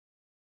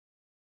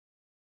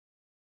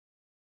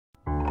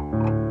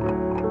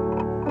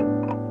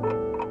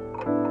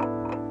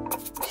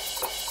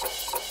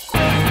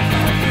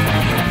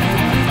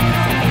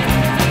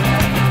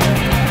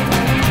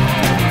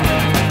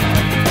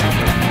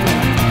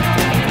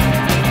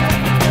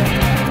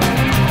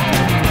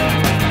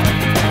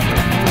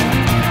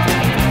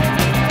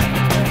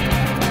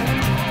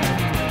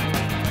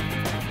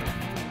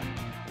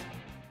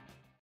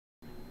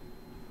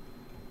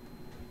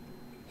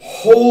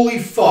Holy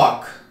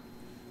fuck.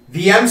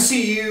 The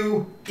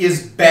MCU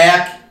is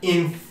back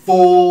in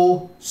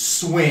full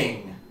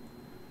swing.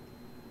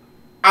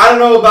 I don't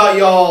know about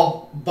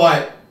y'all,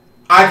 but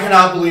I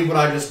cannot believe what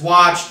I just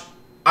watched.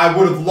 I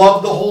would have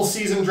loved the whole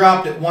season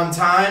dropped at one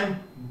time,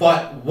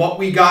 but what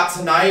we got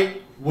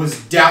tonight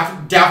was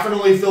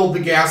definitely filled the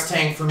gas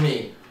tank for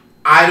me.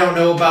 I don't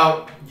know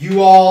about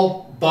you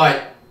all,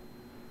 but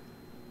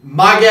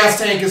my gas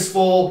tank is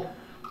full.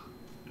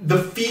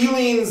 The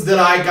feelings that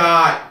I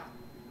got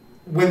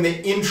when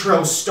the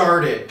intro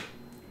started,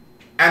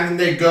 and then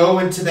they go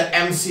into the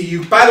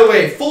MCU. By the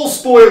way, full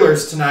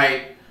spoilers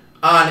tonight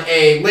on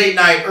a late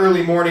night,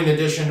 early morning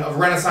edition of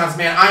Renaissance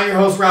Man. I'm your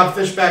host, Rob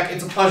Fishbeck.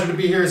 It's a pleasure to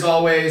be here as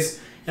always.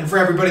 And for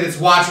everybody that's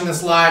watching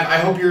this live, I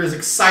hope you're as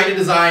excited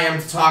as I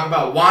am to talk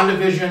about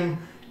WandaVision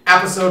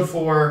Episode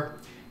 4.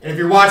 And if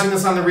you're watching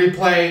this on the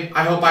replay,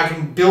 I hope I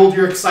can build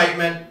your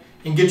excitement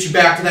and get you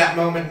back to that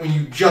moment when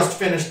you just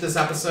finished this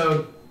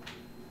episode.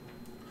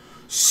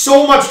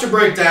 So much to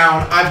break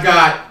down. I've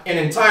got an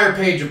entire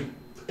page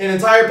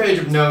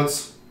of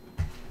notes.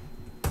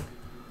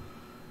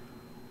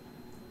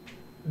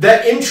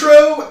 That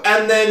intro,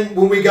 and then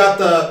when we got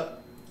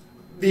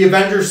the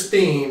Avengers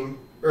theme,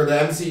 or the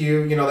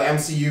MCU, the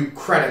MCU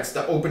credits,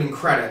 the opening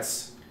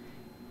credits,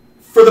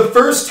 for the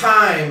first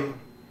time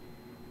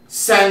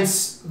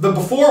since the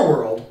before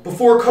world,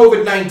 before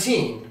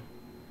COVID-19,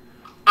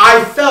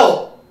 I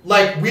felt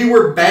like we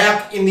were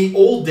back in the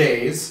old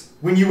days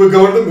when you would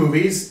go to the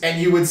movies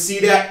and you would see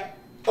that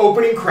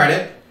opening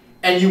credit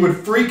and you would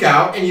freak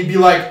out and you'd be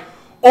like,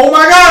 oh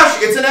my gosh,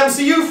 it's an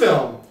MCU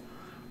film.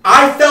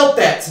 I felt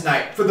that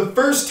tonight for the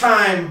first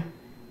time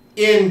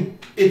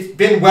it's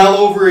been well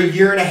over a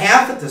year and a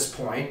half at this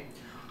point.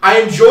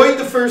 I enjoyed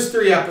the first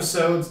 3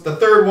 episodes, the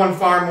third one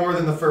far more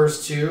than the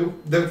first 2.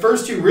 The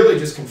first 2 really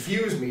just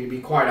confused me, to be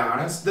quite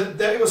honest.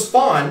 It was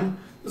fun.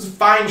 It was a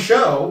fine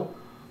show.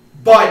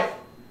 But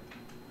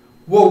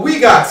what we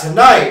got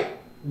tonight,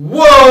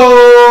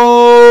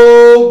 whoa,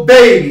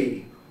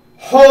 baby.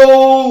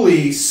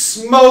 Holy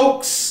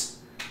smokes.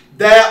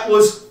 That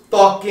was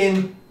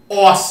fucking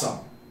awesome.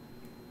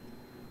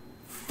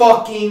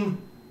 Fucking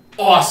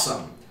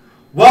awesome.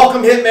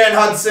 Welcome Hitman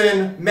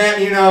Hudson, Matt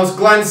Munoz,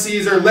 Glenn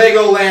Caesar,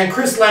 Legoland,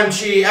 Chris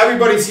Lemchi,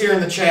 everybody's here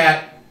in the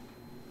chat.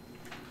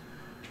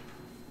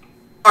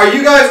 Are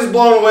you guys as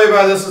blown away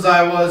by this as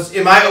I was?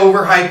 Am I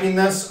overhyping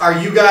this? Are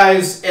you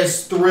guys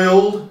as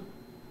thrilled?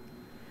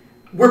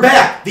 We're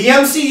back. The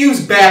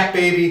MCU's back,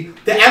 baby.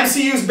 The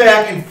MCU's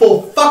back in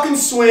full fucking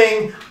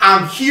swing.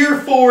 I'm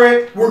here for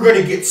it. We're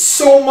going to get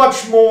so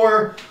much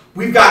more.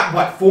 We've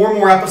got, 4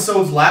 more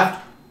episodes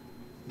left?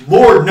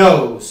 Lord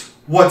knows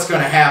what's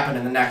going to happen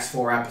in the next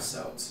 4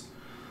 episodes.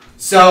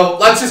 So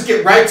let's just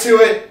get right to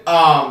it.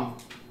 Wow,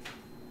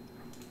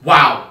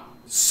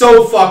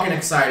 so fucking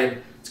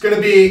excited. It's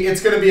gonna be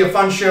a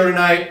fun show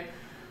tonight.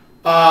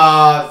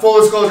 Full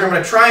disclosure, I'm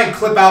gonna try and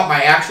clip out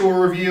my actual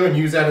review and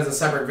use that as a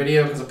separate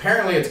video because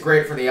apparently it's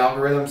great for the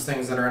algorithms,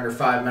 things that are under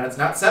 5 minutes,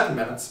 not 7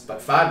 minutes,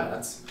 but 5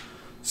 minutes.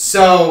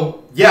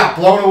 So yeah,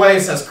 blown away,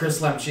 says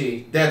Chris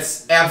Lemchi.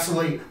 That's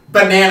absolutely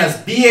bananas.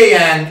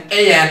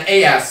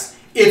 BANANAS.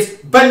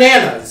 It's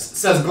bananas,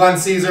 says Glenn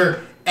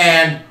Caesar,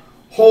 and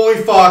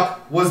holy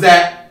fuck, was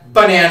that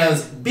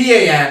bananas,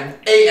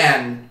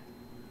 BANANAS.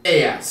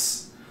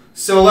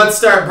 So let's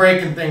start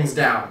breaking things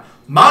down.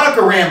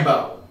 Monica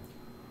Rambeau,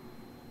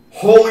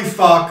 holy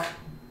fuck,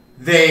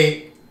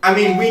 we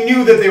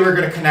knew that they were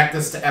going to connect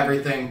this to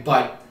everything,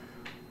 but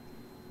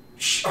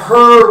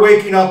her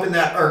waking up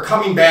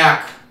coming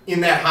back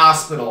in that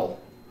hospital,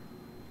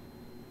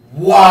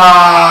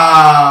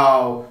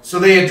 wow. So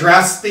they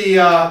addressed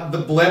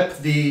the blip,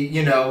 the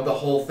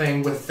whole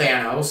thing with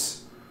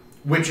Thanos,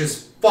 which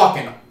is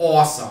fucking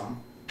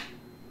awesome.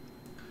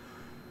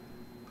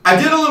 I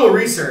did a little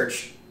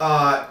research.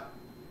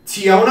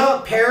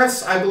 Teyonah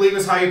Parris, I believe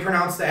is how you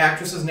pronounce the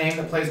actress's name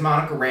that plays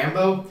Monica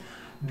Rambeau.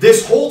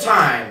 This whole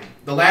time,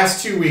 the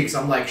last 2 weeks,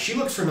 I'm like, she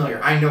looks familiar.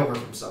 I know her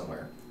from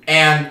somewhere.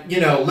 And,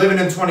 living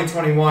in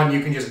 2021, you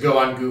can just go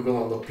on Google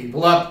and look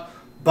people up.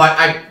 But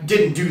I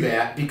didn't do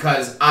that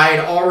because I had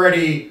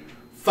already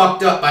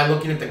fucked up by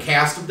looking at the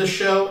cast of the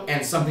show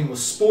and something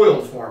was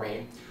spoiled for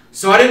me.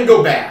 So I didn't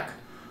go back.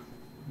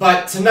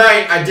 But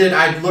tonight I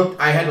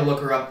had to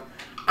look her up.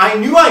 I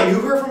knew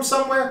her from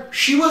somewhere.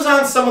 She was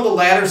on some of the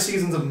latter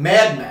seasons of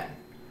Mad Men.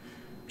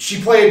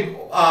 She played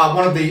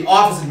one of the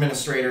office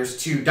administrators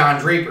to Don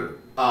Draper.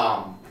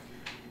 And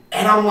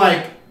I'm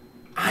like,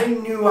 I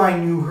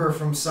knew her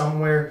from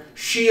somewhere.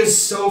 She is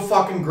so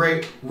fucking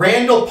great.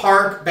 Randall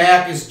Park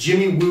back as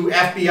Jimmy Woo,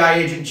 FBI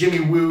agent Jimmy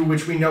Woo,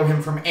 which we know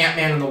him from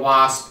Ant-Man and the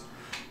Wasp.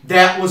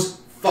 That was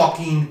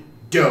fucking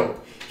dope.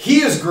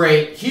 He is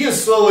great. He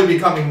is slowly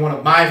becoming one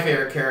of my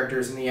favorite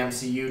characters in the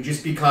MCU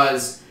just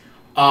because,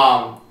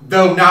 though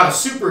not a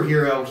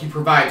superhero, he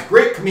provides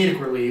great comedic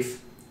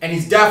relief, and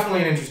he's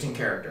definitely an interesting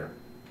character.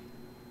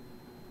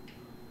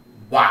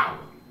 Wow.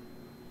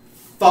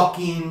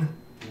 Fucking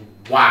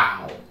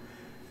wow.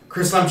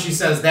 Chris Lemchi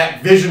says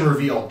that Vision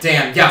reveal.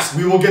 Damn, yes,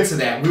 we will get to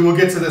that. We will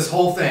get to this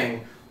whole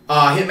thing.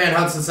 Hitman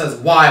Hudson says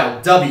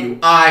wild,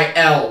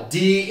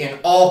 W-I-L-D in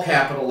all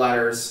capital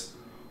letters.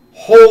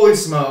 Holy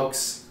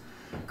smokes.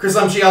 Chris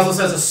Umchi also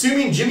says,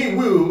 assuming Jimmy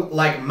Woo,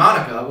 like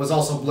Monica, was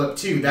also Blip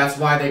too, that's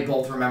why they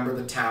both remember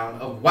the town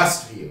of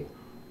Westview.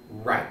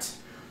 Right.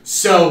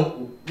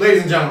 So,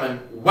 ladies and gentlemen,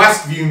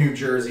 Westview, New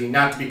Jersey,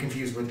 not to be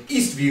confused with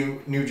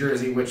Eastview, New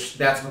Jersey, which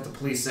that's what the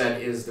police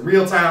said is the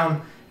real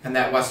town, and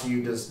that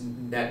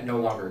Westview that no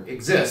longer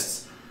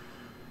exists.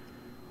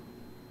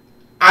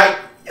 I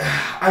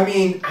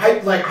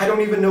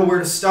don't even know where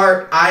to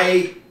start.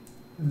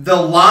 The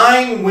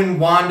line when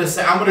Wanda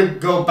said, I'm going to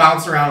go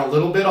bounce around a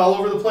little bit all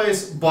over the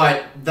place,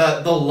 but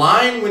the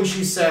line when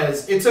she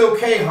says, it's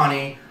okay,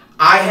 honey,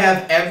 I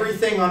have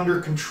everything under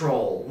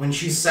control. When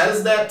she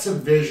says that to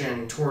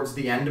Vision towards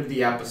the end of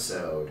the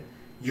episode,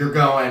 you're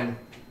going,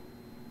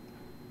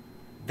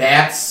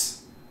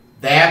 that's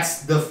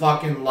the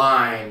fucking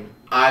line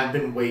I've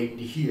been waiting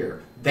to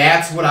hear.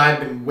 That's what I've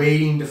been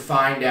waiting to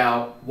find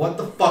out. What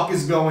the fuck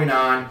is going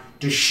on?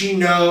 Does she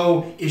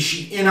know? Is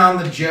she in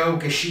on the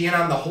joke? Is she in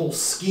on the whole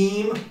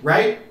scheme?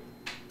 Right?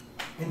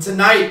 And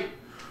tonight,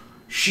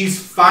 she's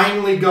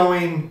finally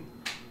going,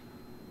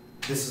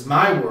 this is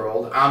my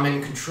world. I'm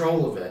in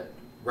control of it.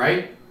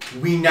 Right?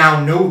 We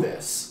now know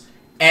this.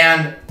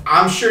 And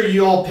I'm sure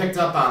you all picked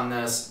up on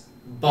this,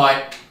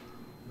 but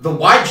the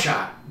wide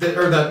shot, the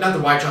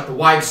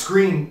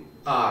widescreen,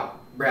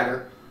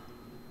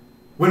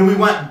 when we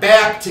went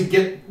back to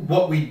get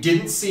what we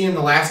didn't see in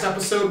the last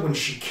episode, when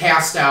she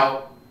cast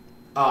out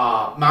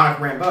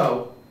Monica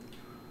Rambeau,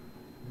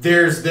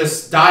 there's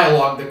this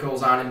dialogue that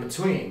goes on in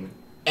between.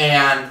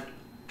 And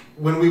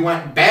when we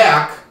went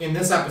back in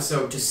this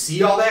episode to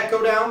see all that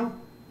go down,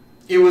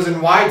 it was in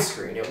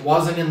widescreen. It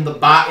wasn't in the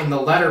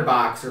letter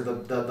box or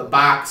the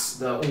box,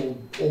 the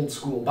old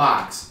school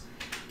box.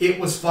 It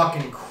was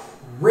fucking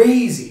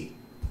crazy.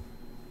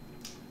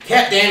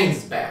 Kat Dennings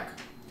is back.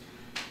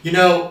 You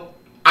know,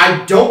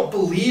 I don't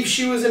believe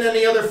she was in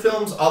any other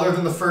films other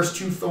than the first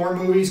two Thor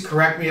movies.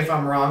 Correct me if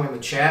I'm wrong in the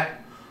chat.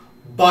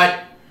 But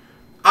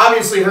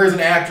obviously her as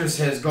an actress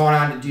has gone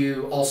on to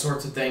do all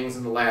sorts of things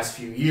in the last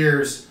few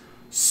years.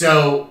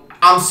 So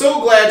I'm so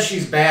glad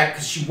she's back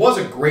because she was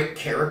a great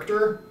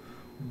character.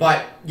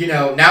 But, you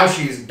know, now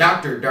she's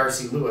Dr.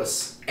 Darcy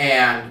Lewis.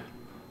 And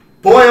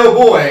boy, oh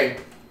boy,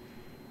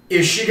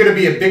 is she going to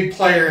be a big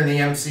player in the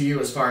MCU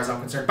as far as I'm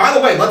concerned. By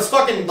the way, let's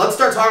start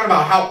talking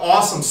about how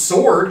awesome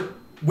Sword.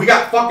 We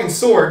got fucking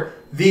Sword.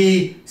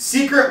 The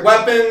Secret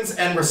Weapons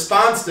and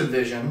Response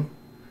Division.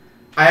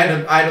 I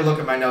had to look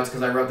at my notes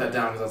because I wrote that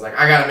down because I was like,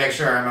 I got to make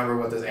sure I remember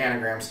what this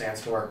anagram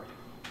stands for.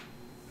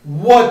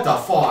 What the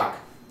fuck?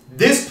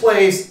 This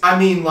place,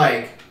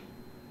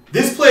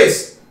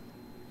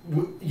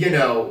 you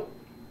know,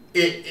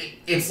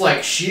 it's like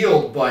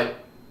S.H.I.E.L.D., but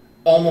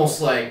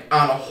almost like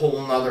on a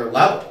whole nother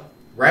level,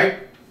 right?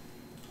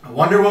 I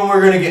wonder when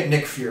we're going to get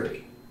Nick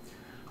Fury.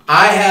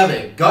 I have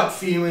a gut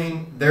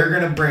feeling they're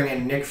going to bring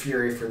in Nick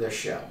Fury for this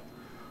show.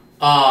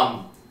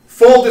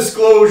 Full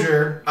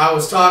disclosure, I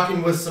was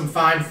talking with some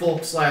fine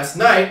folks last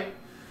night,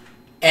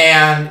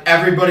 and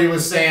everybody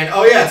was saying,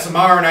 oh yeah,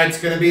 tomorrow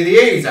night's going to be the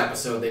 80s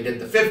episode. They did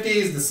the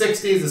 50s, the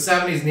 60s, the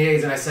 70s, and the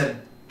 80s, and I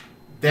said,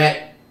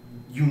 that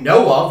you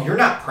know of, you're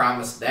not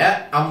promised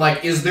that. I'm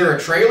like, is there a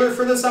trailer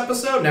for this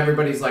episode? And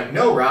everybody's like,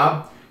 no,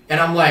 Rob.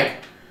 And I'm like,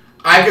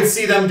 I could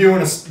see them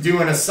doing a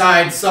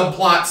side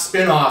subplot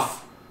spinoff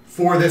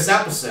for this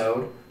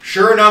episode.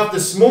 Sure enough,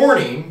 this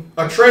morning,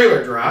 a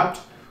trailer dropped,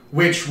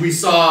 which we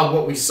saw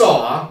what we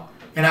saw,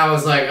 and I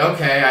was like,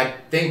 okay, I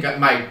think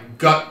my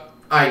gut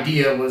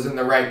idea was in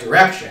the right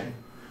direction.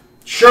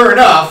 Sure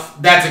enough,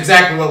 that's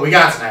exactly what we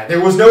got tonight. There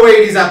was no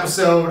 80s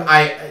episode.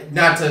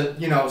 Not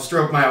to,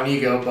 stroke my own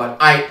ego, but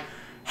I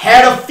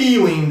had a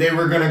feeling they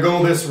were going to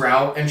go this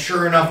route, and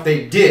sure enough,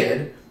 they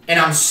did. And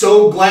I'm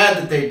so glad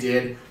that they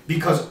did,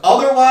 because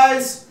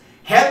otherwise,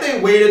 had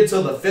they waited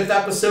till the 5th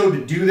episode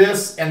to do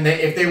this, and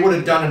if they would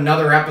have done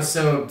another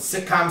episode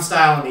sitcom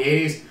style in the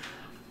 80s,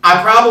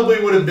 I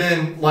probably would have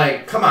been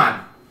like, come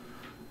on,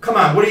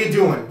 what are you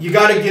doing? You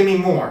got to give me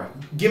more.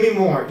 Give me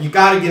more. You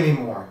got to give me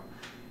more.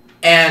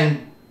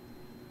 And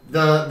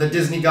the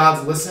Disney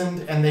gods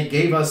listened, and they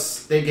gave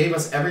us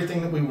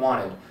everything that we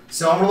wanted.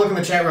 So I'm going to look in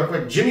the chat real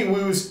quick. Jimmy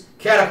Woo's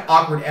chaotic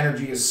awkward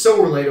energy is so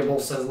relatable,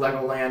 says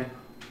Legoland.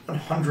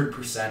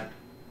 100%.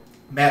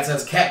 Matt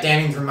says, Kat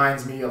Dennings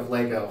reminds me of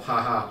Lego.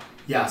 Haha.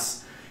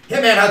 Yes.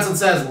 Hitman Hudson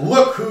says,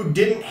 look who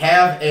didn't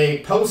have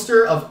a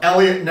poster of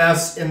Elliot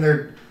Ness in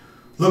their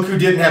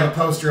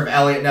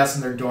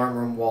dorm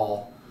room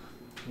wall.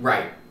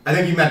 Right. I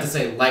think you meant to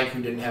say like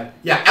who didn't have...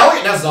 Yeah,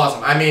 Elliot Ness is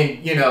awesome. I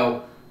mean,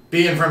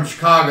 being from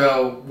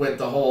Chicago with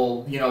the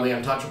whole, the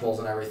Untouchables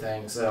and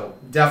everything. So,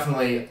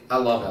 definitely, I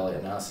love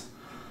Elliot Ness.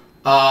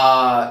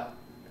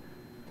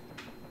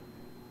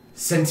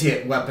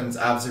 Sentient Weapons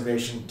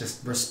Observation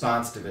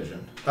Response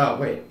Division. Oh,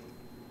 wait.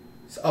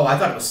 Oh, I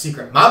thought it was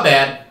secret. My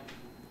bad.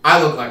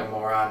 I look like a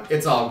moron.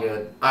 It's all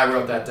good. I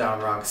wrote that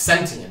down wrong.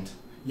 Sentient.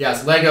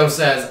 Yes, Lego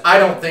says, I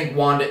don't think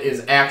Wanda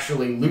is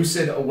actually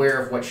lucid, aware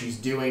of what she's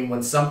doing.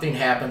 When something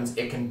happens,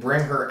 it can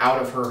bring her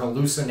out of her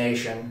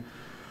hallucination.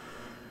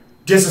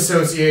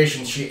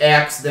 Disassociation. She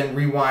acts, then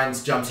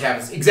rewinds, jumps,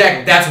 happens.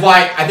 Exactly.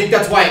 I think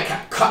that's why it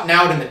kept cutting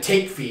out in the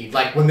tape feed.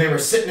 Like when they were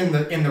sitting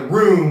in the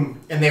room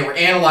and they were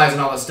analyzing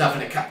all this stuff,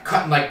 and it kept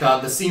cutting, like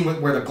the scene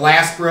where the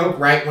glass broke,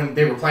 right? When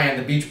they were playing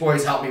the Beach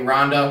Boys, Help Me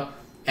Rhonda.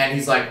 And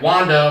he's like,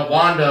 Wanda,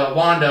 Wanda,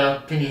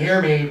 Wanda, can you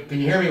hear me? Can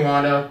you hear me,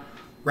 Wanda?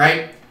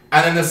 Right?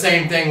 And then the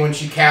same thing when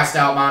she cast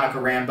out Monica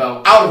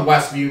Rambeau out of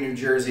Westview, New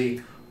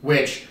Jersey,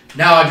 which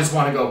now I just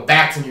want to go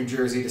back to New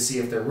Jersey to see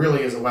if there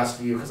really is a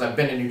Westview, because I've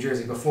been to New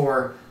Jersey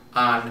before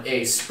on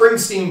a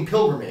Springsteen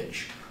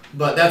pilgrimage.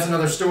 But that's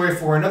another story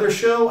for another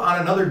show on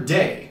another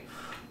day.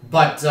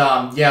 But,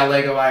 yeah,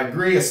 Lego, I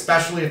agree,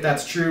 especially if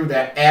that's true,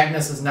 that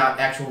Agnes is not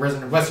actual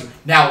resident of Westview.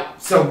 Now,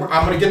 so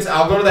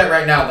I'll go to that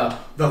right now,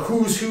 the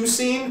Who's Who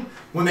scene,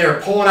 when they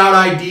were pulling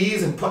out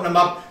IDs and putting them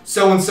up,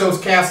 so-and-so's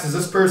cast is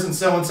this person,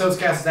 so-and-so's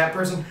cast is that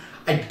person.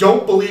 I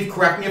don't believe,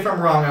 correct me if I'm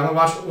wrong, I only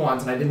watched it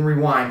once and I didn't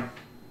rewind,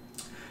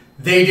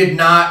 they did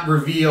not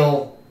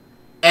reveal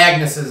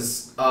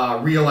Agnes's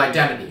real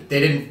identity. They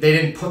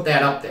didn't put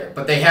that up there,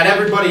 but they had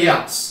everybody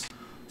else.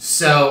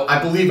 So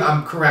I believe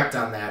I'm correct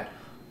on that.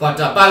 But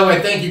by the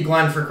way, thank you,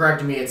 Glenn, for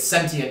correcting me. It's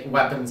Sentient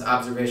Weapons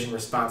Observation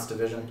Response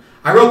Division.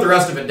 I wrote the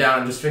rest of it down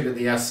and just figured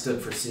the S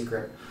stood for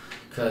secret,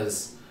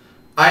 because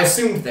I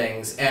assumed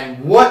things.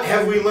 And what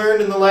have we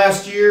learned in the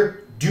last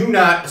year? Do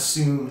not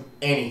assume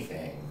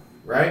anything,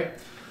 right?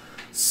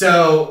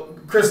 So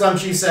Chris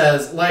Lemche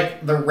says,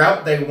 like the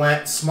route they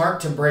went, smart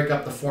to break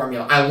up the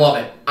formula. I love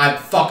it. I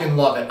fucking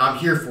love it. I'm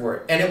here for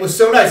it. And it was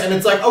so nice. And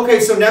it's like,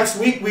 okay, so next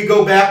week we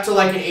go back to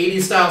like an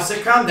 80s style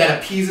sitcom that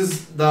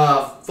appeases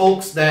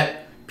the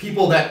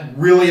people that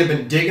really have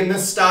been digging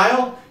this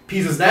style,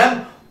 appeases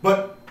them.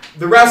 But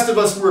the rest of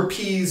us were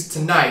appeased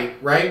tonight,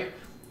 right?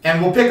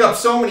 And we'll pick up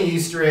so many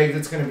Easter eggs,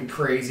 it's going to be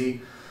crazy.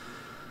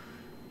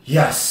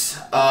 Yes.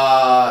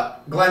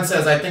 Glenn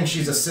says, I think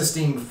she's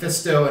assisting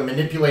Mephisto and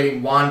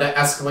manipulating Wanda,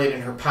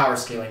 escalating her power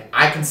scaling.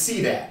 I can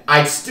see that.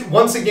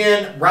 Once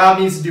again, Rob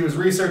needs to do his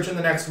research in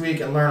the next week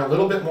and learn a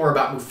little bit more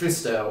about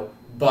Mephisto.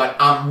 But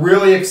I'm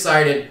really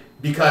excited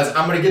because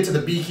I'm going to get to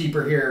the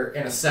Beekeeper here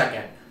in a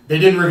second. They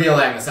didn't reveal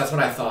Agnes. That's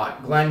what I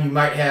thought. Glenn, you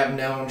might have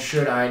known,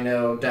 should I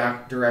know,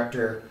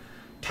 director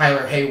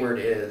Tyler Hayward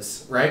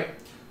is, right?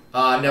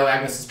 No,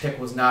 Agnes's pick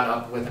was not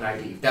up with an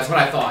ID. That's what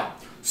I thought.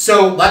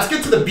 So let's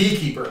get to the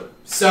Beekeeper.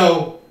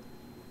 So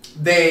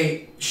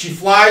she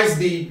flies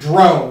the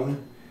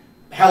drone,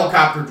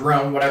 helicopter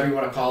drone, whatever you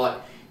want to call it,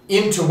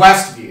 into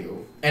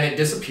Westview, and it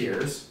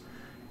disappears.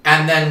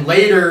 And then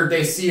later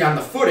they see on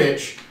the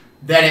footage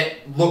that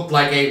it looked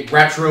like a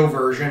retro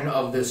version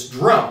of this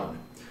drone.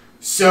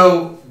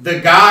 So the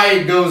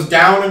guy goes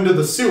down into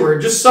the sewer,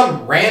 just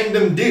some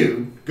random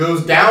dude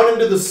goes down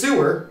into the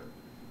sewer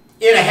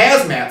in a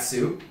hazmat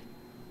suit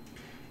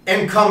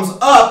and comes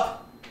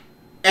up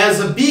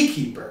as a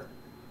beekeeper.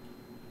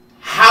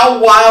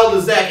 How wild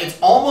is that? It's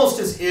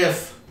almost as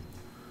if,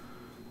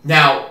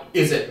 now,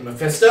 is it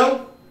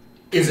Mephisto?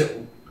 Is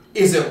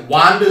it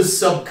Wanda's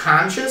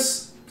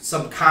subconscious?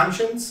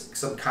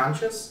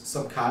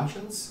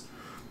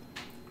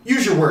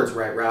 Use your words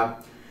right,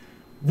 Rob.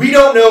 We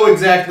don't know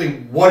exactly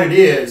what it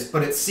is,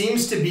 but it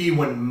seems to be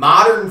when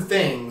modern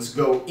things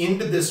go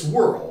into this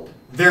world,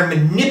 they're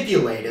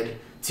manipulated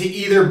to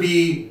either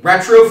be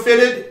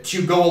retrofitted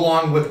to go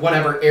along with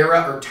whatever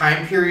era or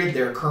time period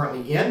they're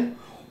currently in,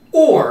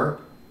 or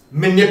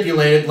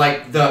manipulated,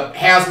 like the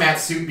hazmat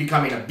suit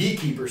becoming a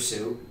beekeeper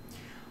suit,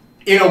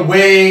 in a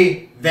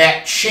way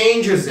that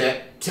changes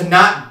it to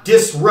not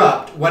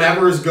disrupt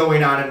whatever is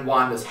going on in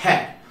Wanda's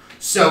head.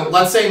 So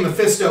let's say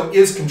Mephisto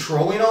is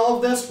controlling all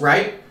of this,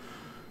 right?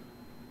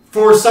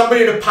 For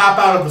somebody to pop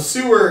out of the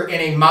sewer in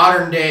a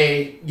modern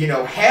day,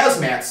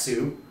 hazmat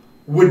suit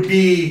would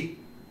be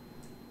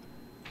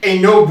a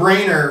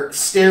no-brainer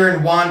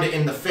staring Wanda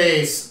in the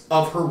face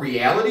of her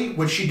reality,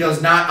 which she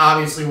does not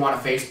obviously want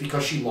to face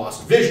because she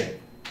lost vision.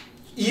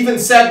 Even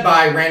said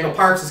by Randall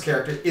Parks'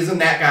 character, isn't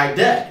that guy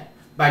dead?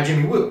 By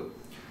Jimmy Woo.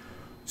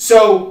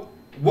 So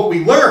what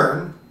we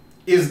learn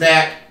is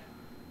that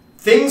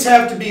things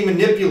have to be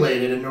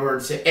manipulated in order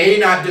to A,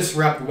 not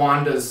disrupt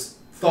Wanda's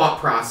thought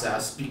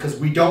process, because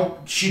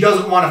she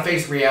doesn't want to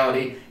face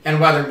reality, and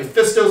whether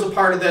Mephisto's a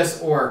part of this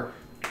or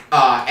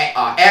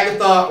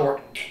Agatha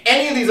or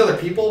any of these other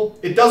people,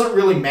 it doesn't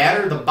really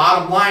matter. The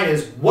bottom line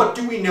is, what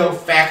do we know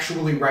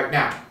factually right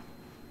now?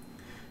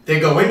 They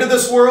go into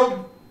this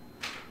world,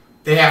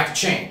 they have to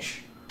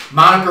change.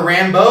 Monica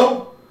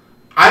Rambeau,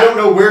 I don't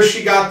know where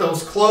she got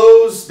those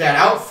clothes, that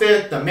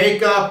outfit, the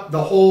makeup,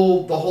 the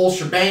whole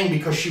shebang,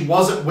 because she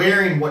wasn't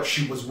wearing what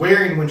she was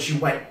wearing when she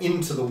went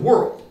into the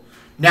world.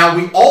 Now,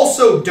 we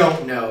also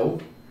don't know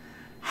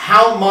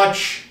how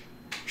much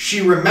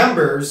she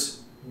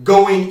remembers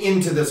going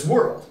into this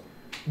world.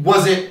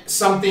 Was it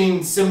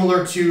something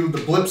similar to the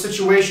Blip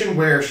situation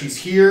where she's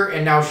here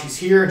and now she's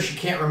here and she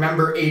can't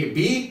remember A to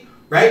B,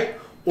 right?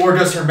 Or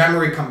does her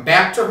memory come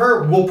back to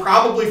her? We'll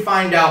probably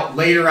find out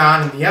later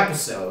on in the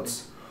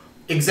episodes.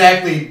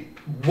 exactly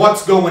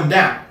what's going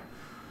down.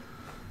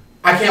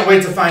 I can't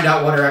wait to find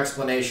out what her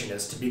explanation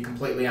is, to be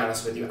completely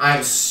honest with you. I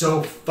am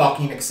so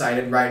fucking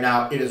excited right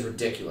now. It is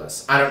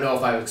ridiculous. I don't know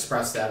if I've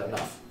expressed that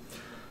enough.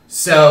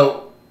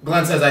 So,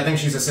 Glenn says, I think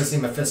she's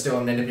assisting Mephisto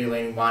in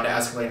manipulating Wanda,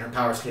 escalating her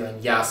power scaling.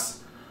 Yes.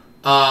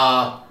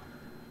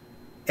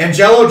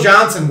 Angelo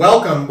Johnson,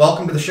 welcome.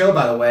 Welcome to the show,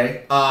 by the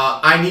way.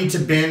 I need to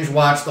binge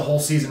watch the whole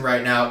season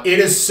right now. It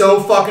is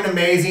so fucking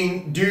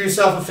amazing. Do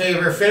yourself a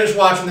favor. Finish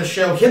watching the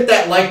show. Hit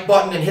that like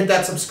button and hit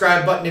that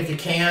subscribe button if you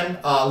can.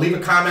 Leave a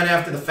comment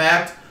after the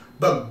fact.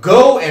 But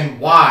go and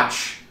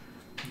watch.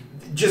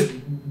 Just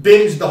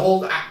binge the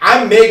whole...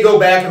 I may go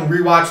back and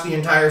rewatch the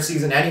entire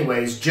season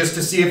anyways, just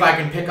to see if I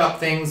can pick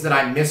up things that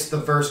I missed the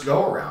first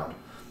go-around.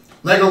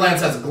 Legoland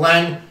says,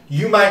 Glenn,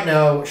 you might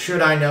know,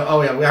 should I know?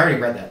 Oh, yeah, we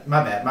already read that.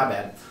 My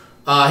bad.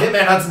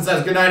 Hitman Hudson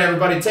says, good night,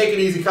 everybody. Take it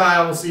easy,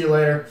 Kyle. We'll see you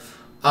later.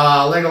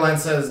 Legoland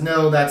says,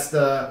 no, that's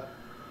the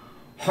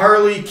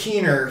Harley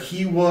Keener.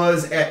 He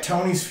was at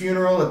Tony's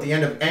funeral at the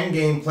end of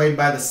Endgame, played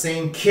by the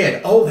same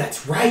kid. Oh,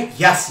 that's right.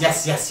 Yes.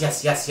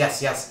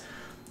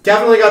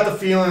 Definitely got the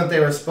feeling that they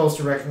were supposed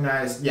to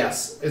recognize.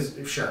 Yes,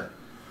 sure.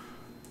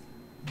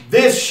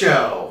 This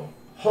show,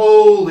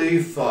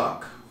 holy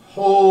fuck.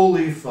 All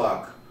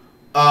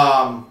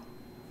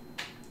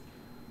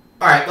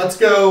right, let's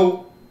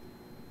go.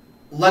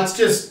 Let's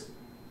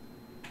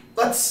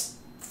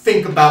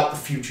think about the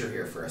future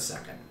here for a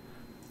second.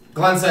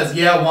 Glenn says,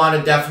 yeah,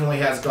 Wanda definitely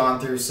has gone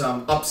through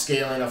some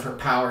upscaling of her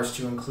powers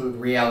to include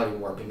reality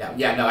warping now.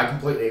 Yeah, no, I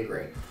completely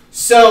agree.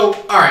 So,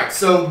 all right,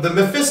 so the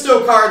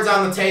Mephisto card's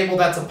on the table.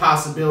 That's a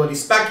possibility.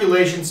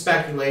 Speculation,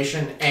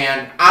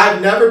 and I've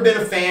never been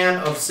a fan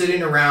of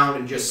sitting around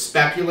and just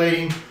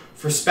speculating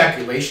for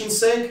speculation's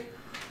sake.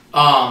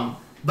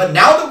 But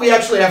now that we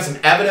actually have some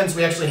evidence,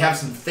 we actually have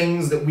some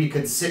things that we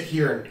could sit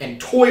here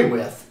and toy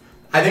with,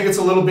 I think it's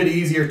a little bit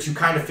easier to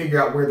kind of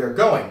figure out where they're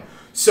going.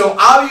 So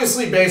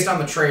obviously, based on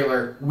the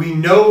trailer, we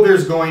know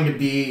there's going to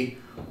be,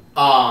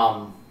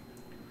 an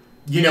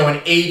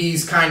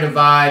 80s kind of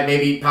vibe,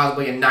 maybe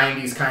possibly a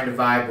 90s kind of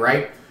vibe,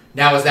 right?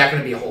 Now, is that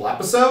going to be a whole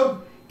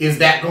episode? Is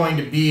that going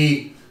to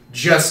be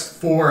just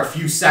for a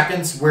few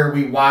seconds where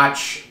we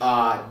watch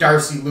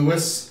Darcy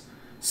Lewis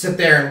sit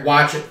there and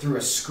watch it through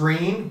a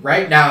screen,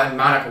 right? Now, and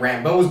Monica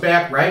Rambeau's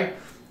back, right?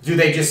 Do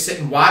they just sit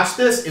and watch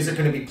this? Is it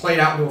going to be played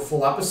out into a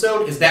full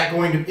episode? Is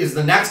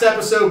the next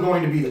episode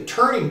going to be the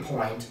turning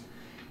point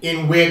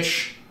in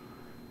which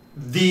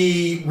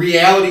the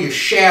reality is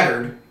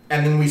shattered,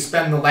 and then we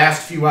spend the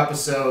last few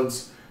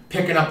episodes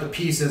picking up the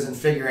pieces and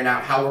figuring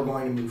out how we're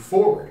going to move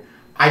forward?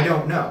 I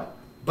don't know.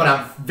 But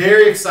I'm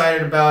very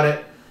excited about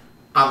it.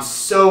 I'm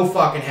so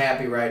fucking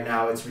happy right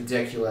now. It's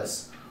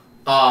ridiculous.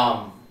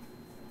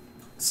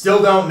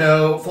 Still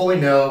don't fully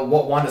know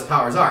what Wanda's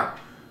powers are.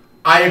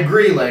 I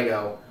agree,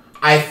 Lego.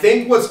 I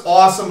think what's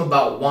awesome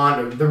about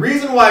Wanda, the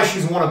reason why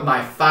she's one of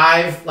my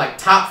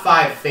top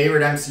 5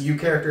 favorite MCU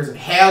characters, and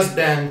has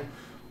been,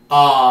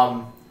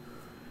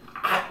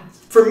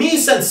 for me,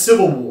 since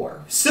Civil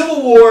War.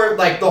 Civil War,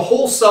 like the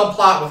whole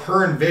subplot with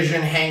her and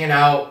Vision hanging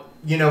out,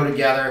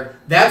 together,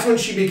 that's when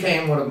she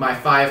became one of my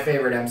 5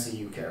 favorite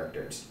MCU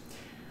characters.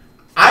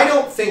 I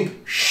don't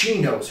think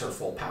she knows her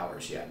full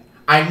powers yet.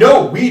 I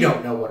know we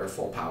don't know what her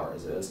full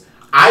powers is.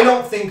 I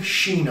don't think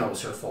she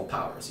knows her full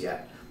powers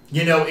yet.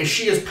 Is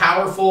she as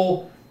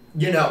powerful?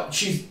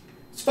 She's,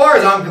 as far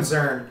as I'm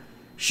concerned,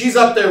 she's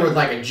up there with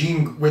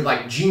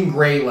Jean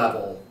Grey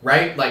level,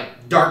 right?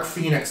 Like Dark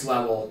Phoenix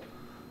level.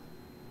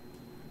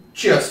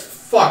 Just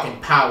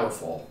fucking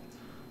powerful.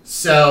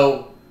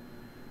 So,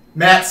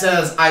 Matt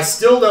says, I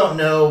still don't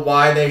know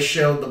why they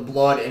showed the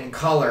blood in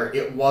color.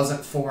 It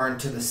wasn't foreign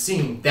to the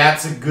scene.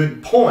 That's a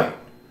good point.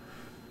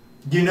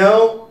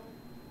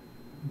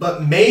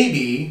 But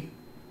maybe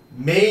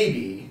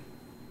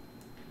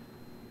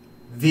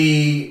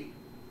the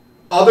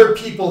other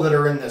people that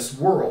are in this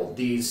world,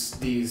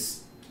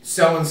 these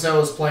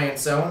so-and-sos playing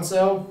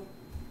so-and-so,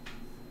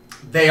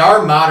 they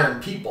are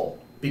modern people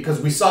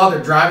because we saw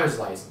their driver's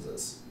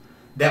licenses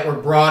that were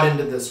brought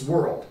into this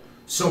world.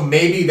 So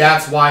maybe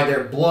that's why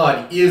their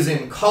blood is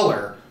in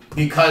color,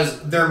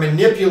 because they're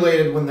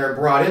manipulated when they're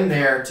brought in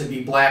there to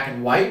be black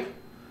and white,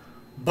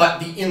 but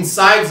the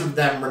insides of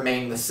them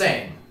remain the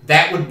same.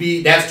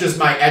 That's just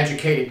my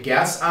educated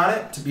guess on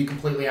it, to be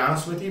completely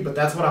honest with you, but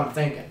that's what I'm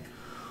thinking.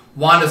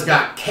 Wanda's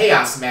got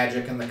chaos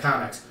magic in the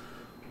comics.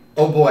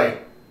 Oh boy,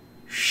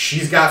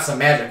 she's got some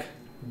magic.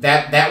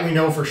 That we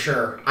know for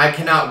sure. I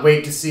cannot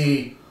wait to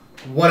see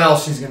what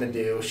else she's going to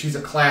do. She's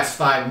a Class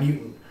 5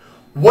 mutant.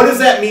 What does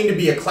that mean to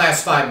be a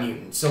Class 5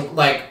 mutant? So,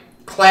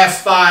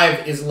 Class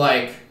 5 is,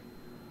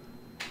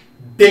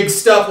 big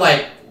stuff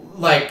like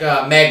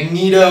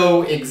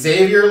Magneto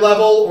Xavier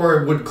level,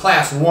 or would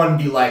Class 1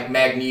 be like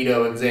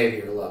Magneto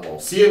Xavier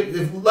level?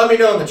 Let me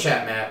know in the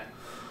chat, Matt.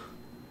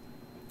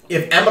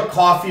 If Emma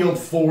Caulfield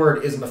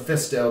Ford is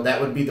Mephisto, that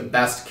would be the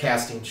best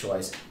casting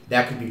choice.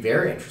 That could be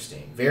very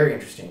interesting. Very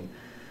interesting.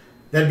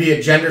 That'd be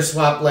a gender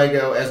swap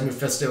Lego, as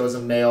Mephisto is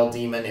a male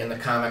demon in the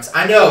comics.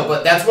 I know,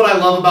 but that's what I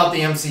love about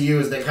the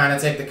MCU is they kind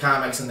of take the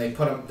comics and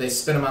they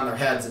spin them on their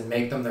heads and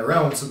make them their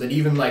own, so that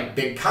even like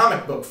big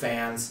comic book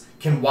fans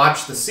can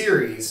watch the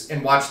series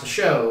and watch the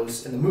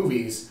shows and the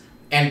movies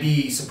and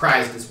be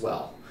surprised as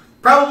well.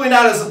 Probably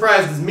not as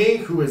surprised as me,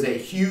 who is a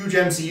huge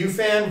MCU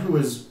fan, who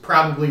has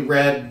probably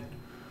read,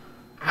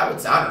 I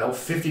don't know,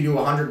 50 to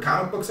 100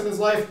 comic books in his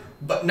life,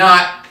 but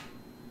not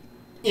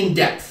in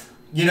depth.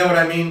 You know what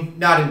I mean?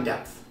 Not in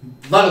depth.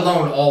 Let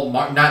alone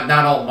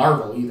not all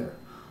Marvel either.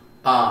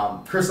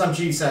 Chris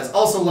MG says,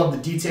 also love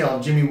the detail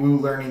of Jimmy Woo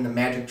learning the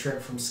magic trick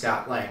from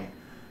Scott Lang.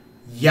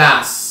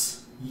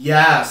 Yes.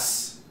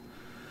 Yes.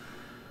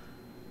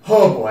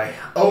 Oh boy.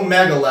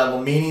 Omega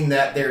level, meaning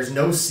that there's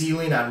no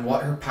ceiling on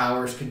what her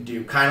powers could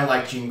do. Kind of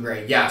like Jean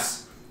Grey.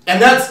 Yes.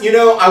 And that's,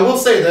 I will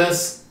say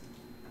this.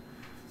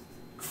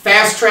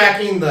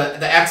 Fast-tracking the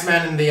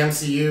X-Men in the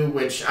MCU,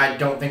 which I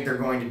don't think they're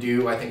going to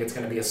do. I think it's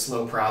going to be a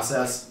slow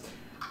process.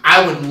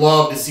 I would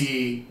love to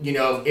see,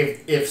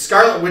 if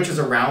Scarlet Witch is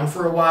around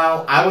for a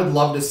while, I would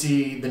love to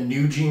see the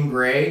new Jean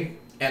Grey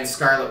and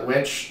Scarlet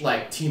Witch,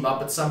 team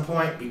up at some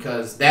point,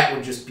 because that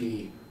would just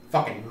be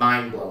fucking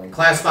mind-blowing.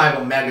 Class 5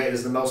 Omega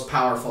is the most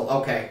powerful.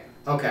 Okay.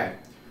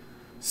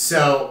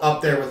 So,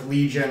 up there with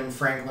Legion,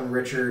 Franklin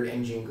Richard,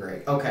 and Jean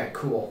Grey. Okay,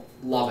 cool.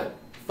 Love it.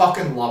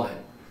 Fucking love it.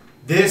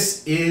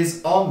 This is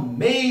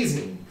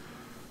amazing.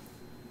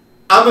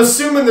 I'm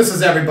assuming this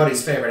is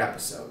everybody's favorite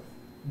episode.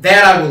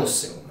 That I will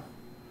assume.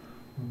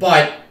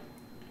 But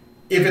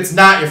if it's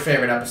not your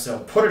favorite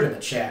episode, put it in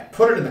the chat.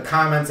 Put it in the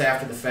comments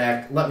after the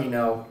fact. Let me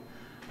know.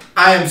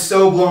 I am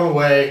so blown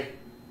away.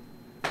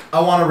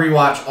 I want to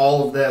rewatch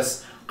all of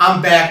this.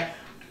 I'm back.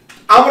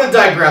 I'm going to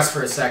digress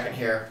for a second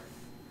here.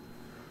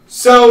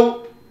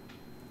 So,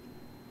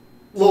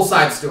 little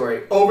side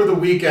story. Over the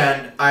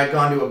weekend, I had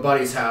gone to a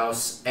buddy's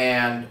house,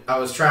 and I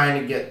was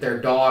trying to get their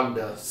dog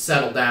to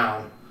settle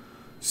down.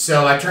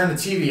 So I turned the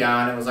TV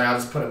on, and was like, I'll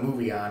just put a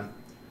movie on.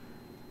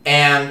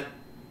 And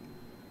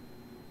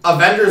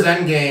Avengers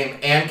Endgame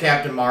and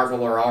Captain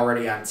Marvel are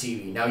already on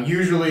TV. Now,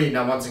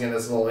 once again,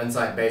 this is a little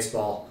inside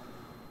baseball.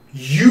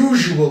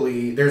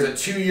 Usually, there's a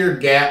 2-year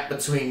gap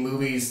between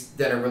movies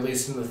that are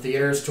released in the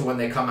theaters to when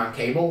they come on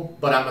cable.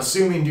 But I'm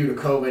assuming due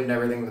to COVID and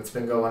everything that's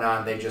been going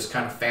on, they just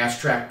kind of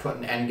fast-tracked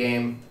putting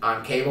Endgame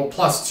on cable.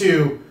 Plus,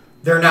 two,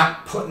 they're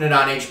not putting it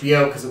on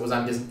HBO because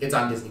it's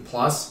on Disney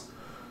Plus.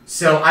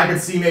 So I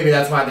could see maybe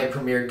that's why they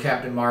premiered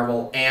Captain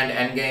Marvel and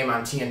Endgame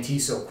on TNT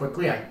so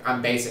quickly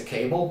on basic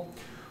cable.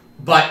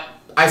 But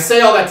I say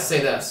all that to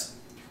say this.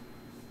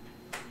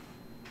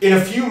 In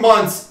a few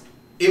months,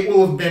 it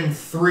will have been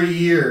 3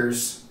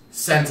 years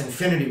since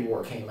Infinity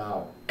War came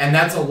out. And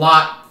that's a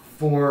lot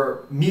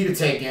for me to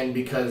take in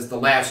because the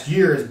last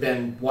year has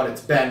been what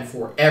it's been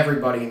for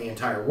everybody in the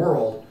entire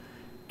world.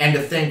 And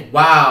to think,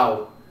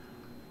 wow,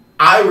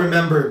 I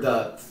remember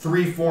the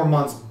 3-4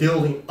 months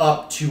building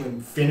up to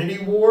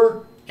Infinity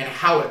War and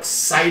how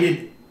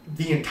excited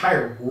the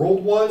entire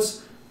world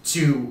was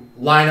to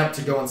line up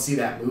to go and see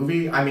that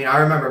movie. I mean, I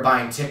remember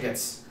buying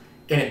tickets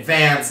in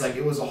advance.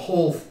 It was a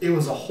whole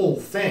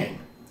thing.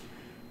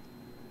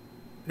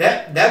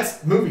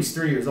 That's movie's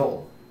 3 years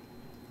old.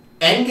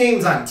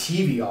 Endgame's on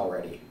TV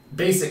already.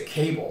 Basic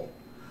cable.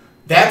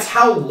 That's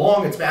how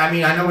long it's been. I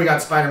mean, I know we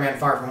got Spider-Man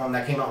Far From Home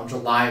that came out in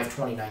July of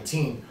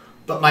 2019.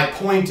 But my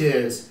point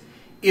is,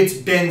 it's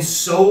been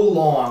so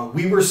long.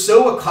 We were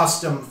so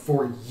accustomed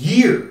for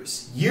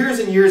years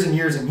and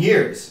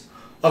years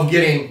of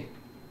getting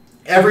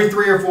every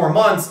 3 or 4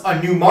 months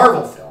a new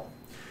Marvel film.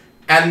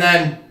 And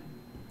then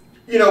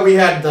we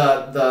had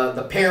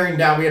the paring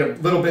down. We had a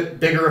little bit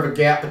bigger of a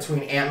gap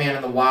between Ant-Man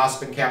and the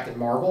Wasp and Captain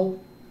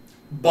Marvel.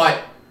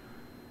 But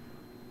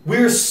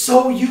we're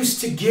so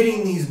used to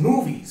getting these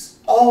movies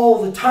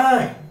all the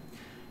time.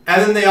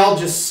 And then they all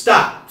just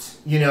stopped.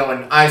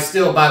 And I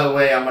still, by the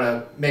way, I'm going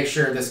to make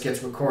sure this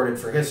gets recorded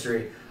for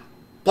history.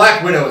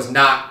 Black Widow is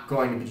not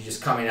going to be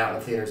just coming out in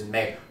the theaters in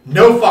May.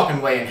 No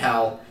fucking way in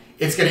hell.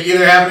 It's going to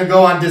either have to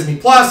go on Disney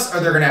Plus or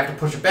they're going to have to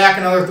push it back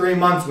another 3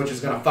 months, which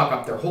is going to fuck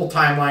up their whole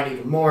timeline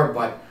even more.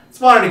 But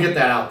just wanted to get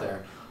that out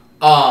there.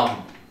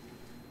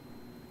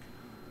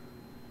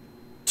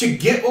 To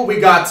get what we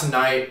got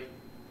tonight,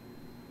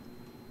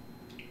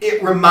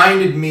 it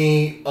reminded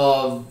me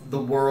of the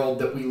world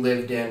that we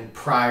lived in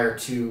prior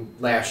to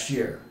last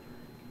year.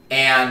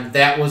 And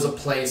that was a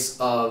place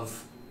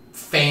of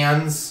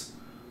fans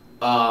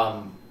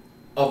of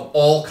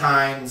all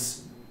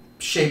kinds,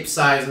 shapes,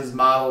 sizes,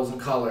 models, and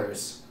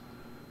colors,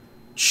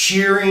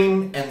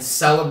 cheering and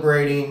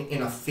celebrating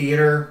in a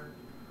theater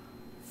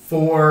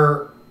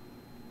for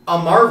a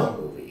Marvel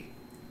movie.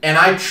 And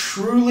I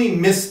truly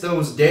miss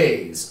those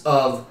days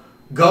of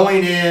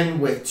going in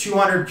with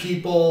 200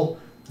 people,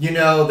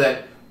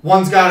 that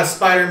one's got a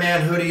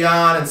Spider-Man hoodie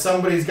on and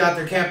somebody's got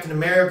their Captain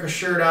America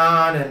shirt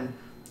on and,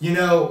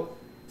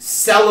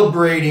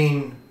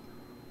 celebrating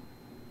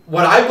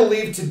what I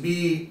believe to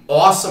be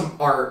awesome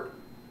art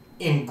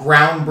in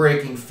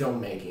groundbreaking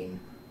filmmaking.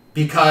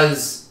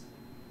 Because,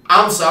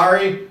 I'm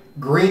sorry,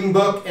 Green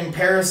Book and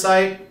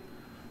Parasite,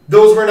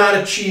 those were not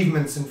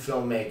achievements in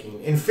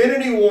filmmaking.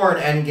 Infinity War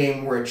and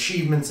Endgame were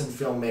achievements in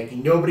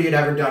filmmaking. Nobody had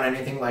ever done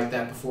anything like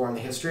that before in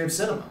the history of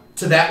cinema.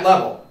 To that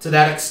level, to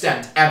that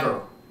extent,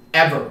 ever.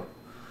 Ever.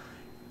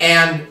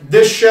 And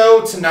this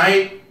show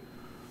tonight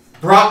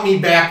brought me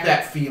back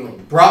that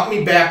feeling. Brought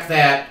me back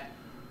that,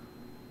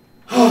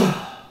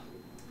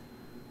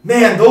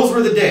 man, those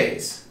were the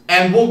days.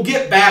 And we'll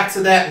get back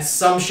to that in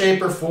some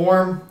shape or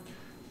form.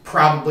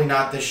 Probably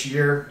not this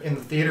year, in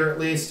the theater at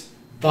least.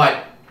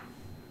 But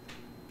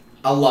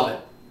I love it.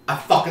 I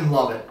fucking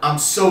love it. I'm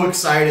so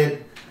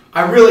excited.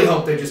 I really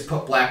hope they just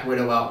put Black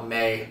Widow out in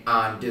May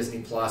on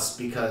Disney Plus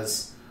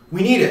because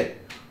we need it.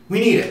 We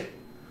need it.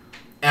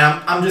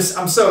 And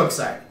I'm so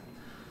excited.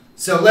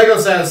 So Lego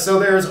says, so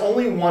there is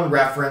only one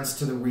reference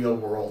to the real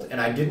world,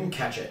 and I didn't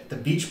catch it. The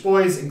Beach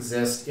Boys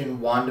exist in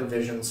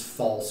WandaVision's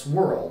false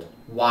world.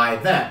 Why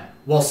then?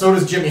 Well, so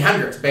does Jimi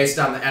Hendrix, based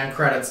on the end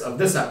credits of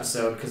this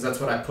episode, because that's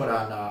what I put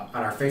on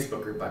our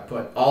Facebook group. I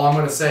put, all I'm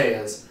going to say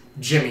is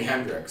Jimi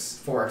Hendrix,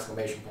 4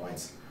 exclamation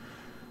points.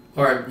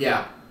 Or,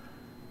 yeah.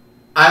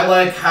 I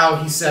like how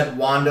he said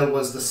Wanda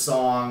was the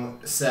song,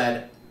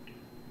 said,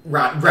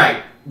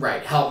 right,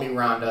 help me,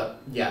 Rhonda.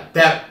 Yeah,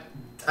 that,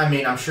 I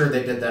mean, I'm sure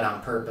they did that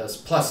on purpose.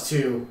 Plus,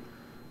 two,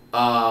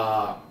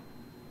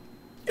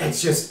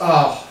 it's just,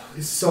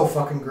 it's so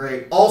fucking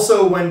great.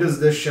 Also, when does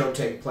this show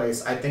take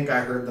place? I think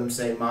I heard them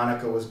say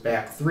Monica was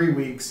back 3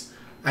 weeks.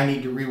 I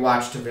need to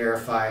rewatch to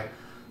verify.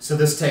 So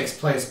this takes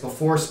place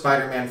before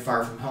Spider-Man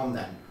Far From Home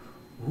then.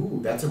 Ooh,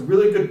 that's a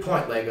really good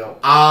point, Lego.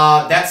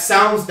 That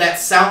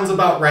sounds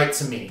about right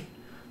to me.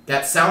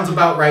 That sounds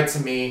about right to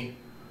me.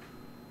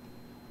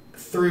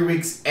 3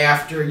 weeks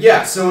after,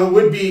 yeah. So it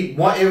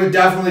would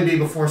definitely be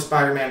before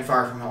Spider-Man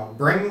Far From Home.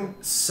 Bring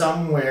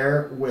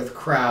Somewhere with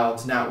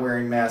crowds not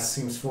wearing masks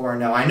seems foreign.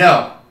 No, I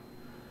know.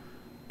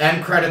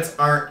 End credits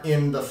aren't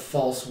in the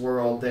false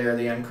world. They are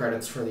the end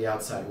credits for the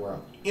outside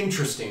world.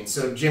 Interesting.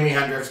 So Jimi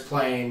Hendrix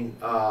playing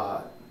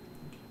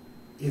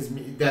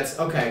that's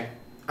okay.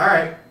 All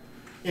right.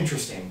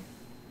 Interesting.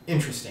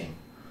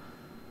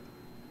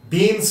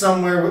 Being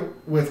somewhere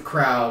with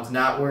crowds,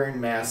 not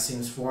wearing masks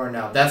seems foreign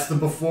now. That's the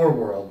before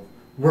world.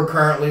 We're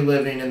currently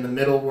living in the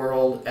middle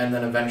world, and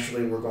then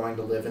eventually we're going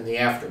to live in the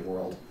after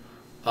world.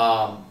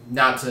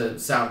 Not to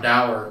sound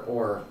dour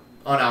or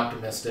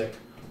unoptimistic,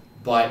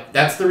 but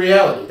that's the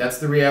reality. That's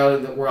the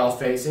reality that we're all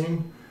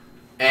facing.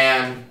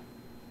 And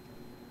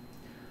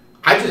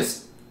I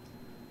just...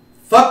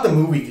 fuck the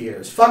movie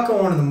theaters. Fuck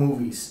going to the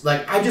movies.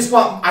 Like, I just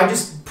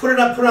put it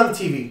on the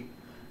TV.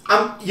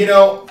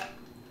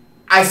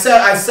 I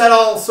said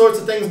all sorts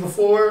of things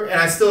before, and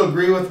I still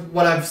agree with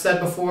what I've said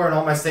before and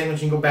all my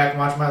statements. You can go back and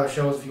watch my other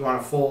shows if you want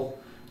a full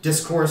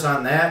discourse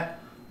on that.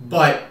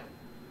 But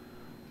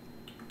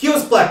give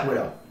us Black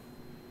Widow.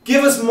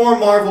 Give us more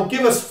Marvel.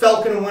 Give us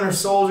Falcon and Winter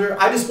Soldier.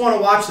 I just want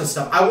to watch this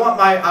stuff. I want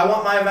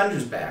my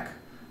Avengers back.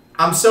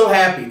 I'm so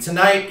happy.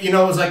 Tonight, it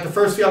was like the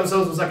first few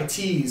episodes was like a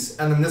tease,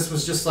 and then this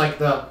was just like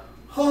the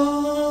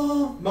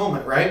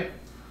moment, right?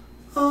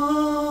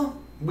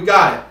 We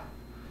got it.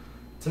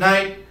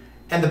 Tonight,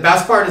 and the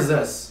best part is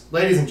this,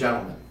 ladies and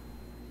gentlemen.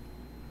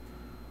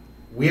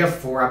 We have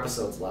 4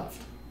 episodes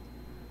left.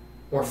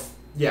 4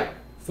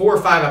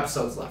 or 5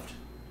 episodes left.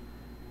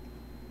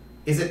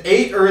 Is it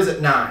 8 or is it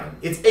 9?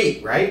 It's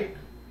 8, right?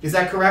 Is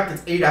that correct?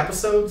 It's 8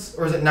 episodes?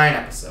 Or is it 9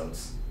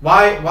 episodes?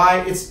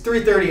 Why? It's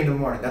 3:30 in the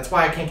morning. That's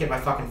why I can't get my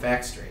fucking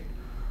facts straight.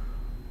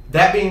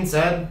 That being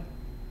said,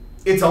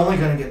 it's only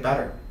going to get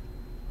better.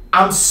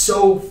 I'm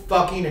so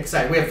fucking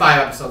excited. We have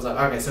 5 episodes left.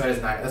 Okay, so it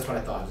is 9. That's what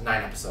I thought. It was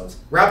 9 episodes.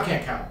 Rob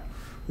can't count.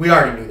 We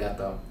already knew that,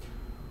 though.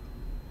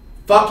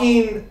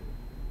 Fucking...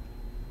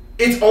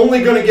 it's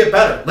only going to get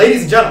better.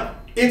 Ladies and gentlemen,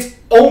 it's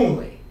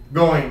only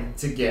going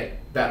to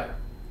get better.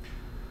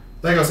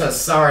 Lego says,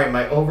 sorry,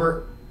 my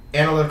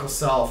over-analytical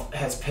self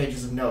has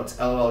pages of notes.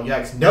 LOL,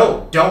 yikes.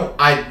 No, don't.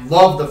 I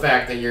love the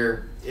fact that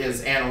you're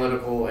as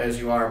analytical as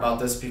you are about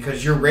this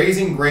because you're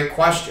raising great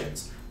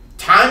questions.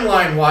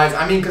 Timeline-wise,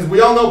 I mean, because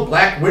we all know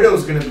Black Widow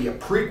is going to be a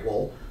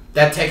prequel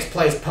that takes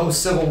place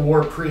post-Civil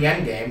War,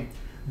 pre-Endgame.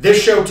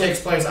 This show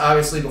takes place,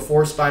 obviously,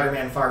 before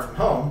Spider-Man Far From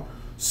Home.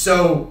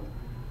 So,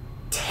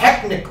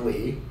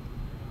 technically,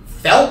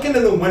 Falcon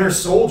and the Winter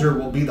Soldier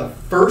will be the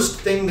first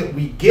thing that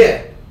we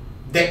get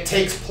that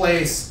takes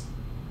place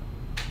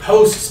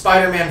post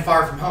Spider-Man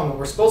Far From Home. And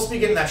we're supposed to be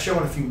getting that show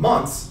in a few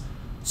months.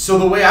 So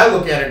the way I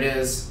look at it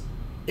is,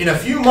 in a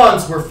few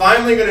months, we're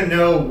finally going to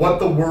know what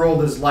the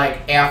world is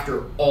like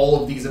after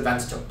all of these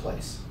events took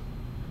place.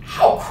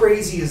 How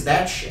crazy is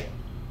that shit?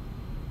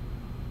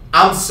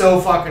 I'm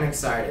so fucking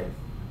excited.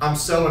 I'm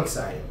so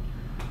excited.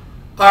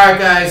 Alright,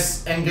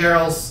 guys and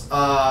girls,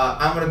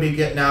 I'm going to be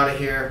getting out of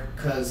here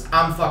because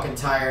I'm fucking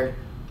tired.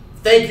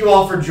 Thank you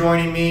all for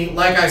joining me.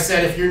 Like I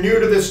said, if you're new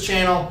to this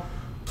channel,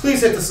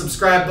 please hit the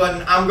subscribe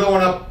button. I'm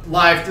going up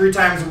live 3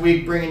 times a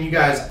week, bringing you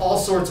guys all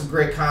sorts of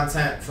great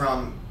content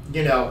from,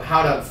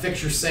 how to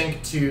fix your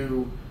sink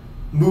to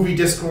movie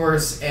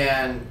discourse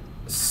and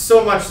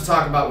so much to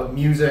talk about with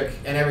music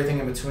and everything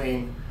in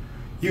between.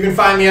 You can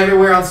find me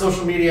everywhere on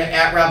social media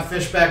at Rob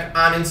Fishbeck,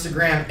 on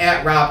Instagram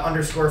at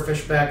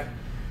Rob_Fishbeck.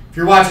 If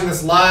you're watching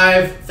this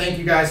live, thank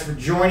you guys for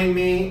joining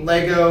me.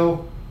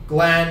 Lego,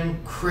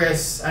 Glenn,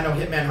 Chris, I know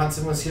Hitman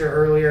Hudson was here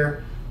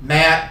earlier,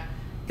 Matt.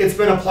 It's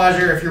been a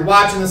pleasure. If you're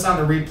watching this on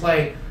the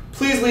replay,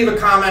 please leave a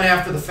comment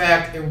after the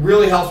fact. It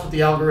really helps with the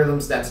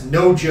algorithms. That's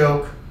no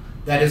joke.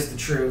 That is the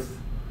truth.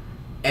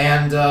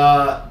 And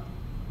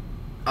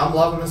I'm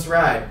loving this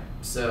ride.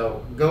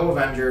 So go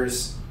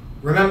Avengers.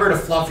 Remember to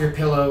fluff your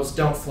pillows.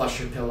 Don't flush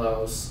your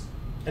pillows.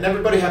 And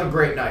everybody have a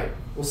great night.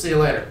 We'll see you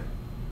later.